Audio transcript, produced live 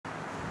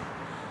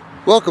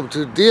Welcome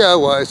to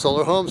DIY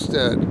Solar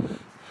Homestead.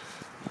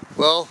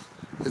 Well,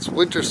 it's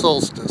winter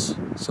solstice,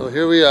 so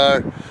here we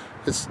are.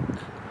 It's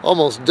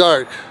almost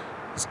dark.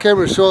 This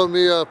camera's showing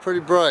me pretty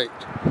bright,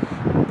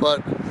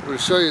 but I'm going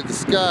to show you the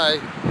sky.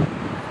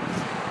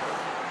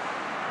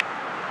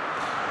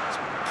 It's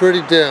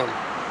pretty dim.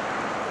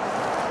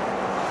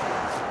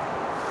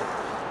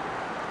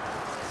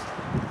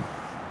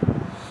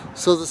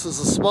 So this is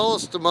the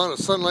smallest amount of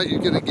sunlight you're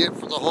going to get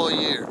for the whole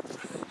year.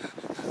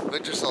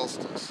 Winter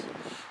solstice.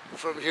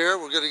 From here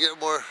we're going to get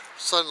more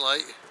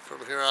sunlight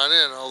from here on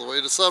in all the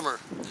way to summer.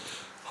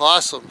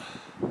 Awesome.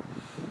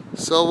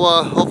 So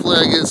hopefully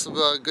I get some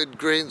good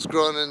greens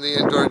growing in the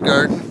indoor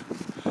garden.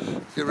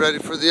 Get ready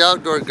for the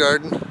outdoor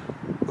garden.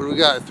 What do we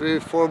got? 3 or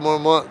 4 more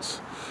months.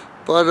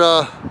 But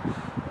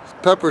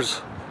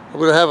peppers, I'm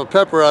going to have a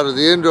pepper out of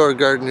the indoor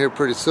garden here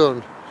pretty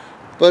soon.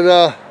 But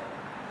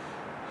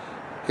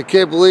I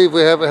can't believe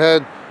we haven't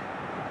had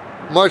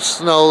much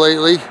snow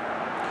lately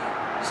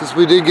since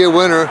we did get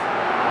winter.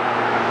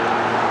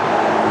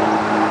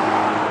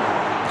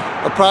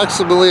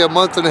 Approximately a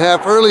month and a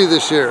half early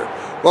this year.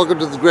 Welcome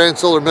to the grand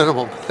solar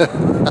minimum.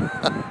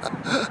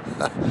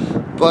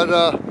 But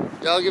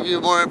yeah, I'll give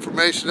you more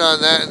information on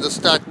that and the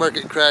stock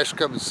market crash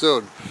coming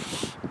soon.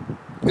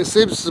 It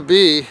seems to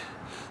be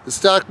the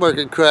stock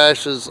market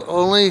crashes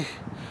only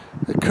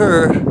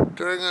occur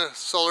during a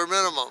solar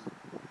minimum.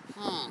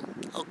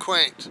 How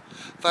quaint.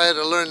 If I had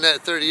to learn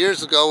that 30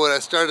 years ago when I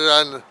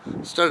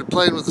started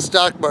playing with the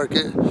stock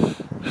market,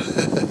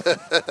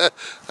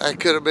 I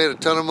could have made a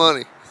ton of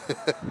money.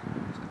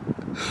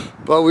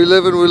 But we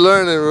live and we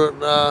learn,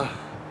 and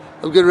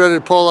I'm getting ready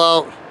to pull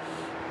out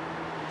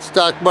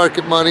stock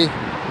market money.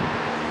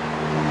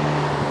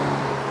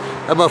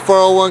 And my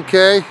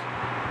 401k,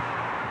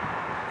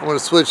 I'm going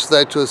to switch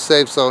that to a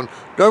safe zone.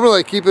 Normally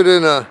I keep it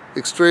in a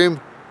extreme,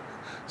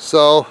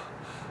 so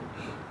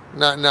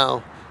not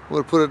now. I'm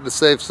going to put it in the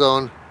safe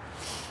zone.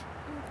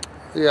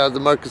 Yeah,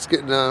 the market's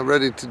getting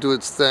ready to do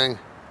its thing.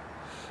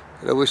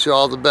 And I wish you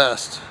all the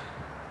best.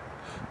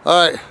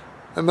 Alright,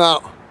 I'm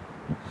out.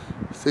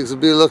 Things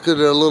will be looking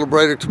a little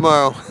brighter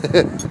tomorrow.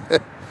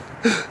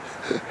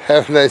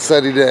 Have a nice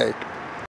sunny day.